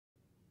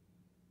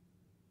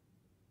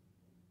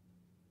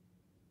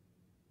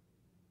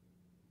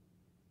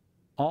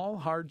All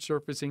hard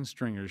surfacing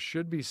stringers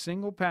should be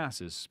single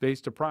passes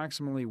spaced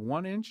approximately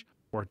 1 inch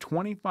or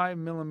 25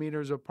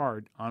 millimeters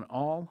apart on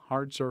all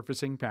hard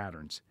surfacing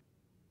patterns.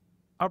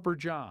 Upper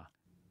jaw.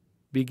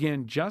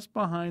 Begin just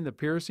behind the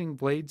piercing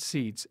blade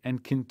seats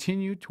and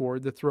continue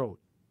toward the throat.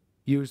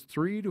 Use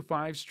 3 to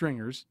 5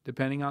 stringers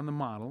depending on the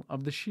model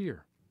of the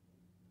shear.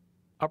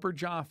 Upper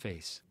jaw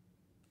face.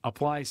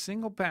 Apply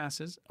single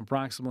passes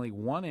approximately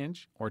 1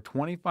 inch or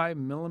 25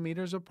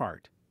 millimeters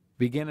apart.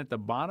 Begin at the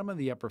bottom of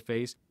the upper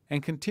face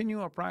and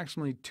continue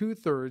approximately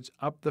 2/3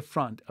 up the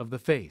front of the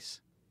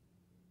face.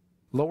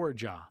 Lower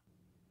jaw.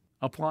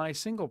 Apply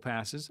single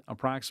passes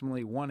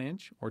approximately 1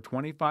 inch or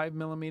 25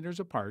 millimeters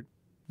apart,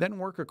 then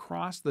work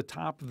across the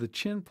top of the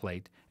chin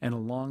plate and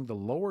along the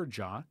lower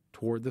jaw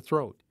toward the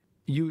throat.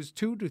 Use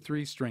 2 to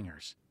 3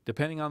 stringers,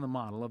 depending on the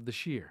model of the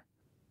shear.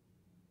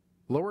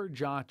 Lower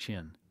jaw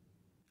chin.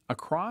 A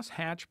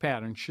cross-hatch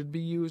pattern should be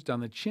used on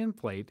the chin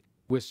plate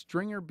with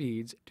stringer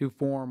beads to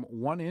form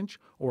 1 inch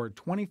or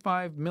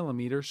 25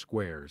 millimeter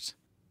squares.